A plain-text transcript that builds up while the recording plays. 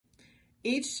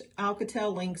Each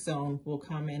Alcatel Link Zone will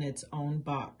come in its own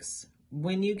box.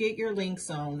 When you get your Link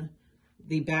Zone,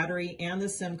 the battery and the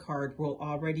SIM card will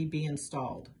already be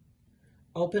installed.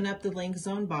 Open up the Link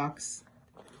Zone box,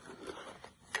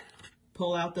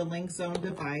 pull out the Link Zone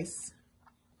device,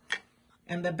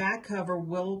 and the back cover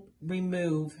will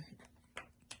remove.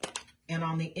 And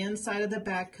on the inside of the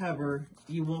back cover,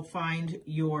 you will find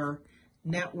your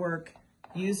network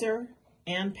user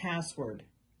and password.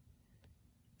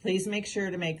 Please make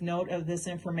sure to make note of this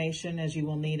information as you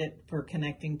will need it for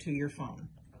connecting to your phone.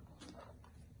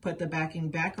 Put the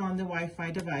backing back on the Wi-Fi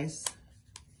device.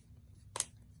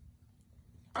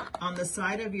 On the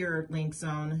side of your Link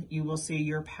Zone, you will see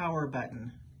your power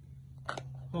button.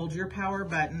 Hold your power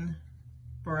button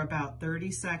for about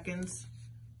 30 seconds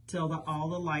till all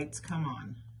the lights come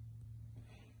on.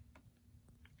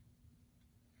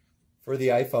 For the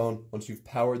iPhone, once you've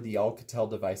powered the Alcatel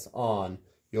device on,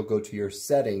 you'll go to your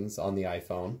settings on the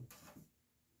iPhone.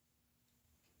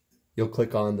 You'll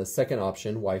click on the second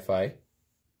option, Wi-Fi,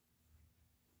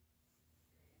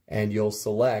 and you'll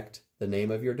select the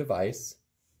name of your device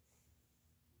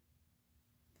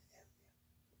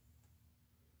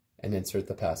and insert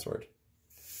the password.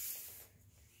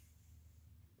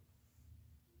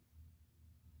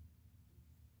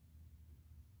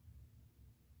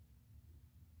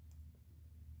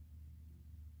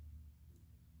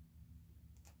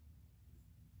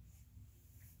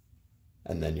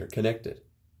 And then you're connected.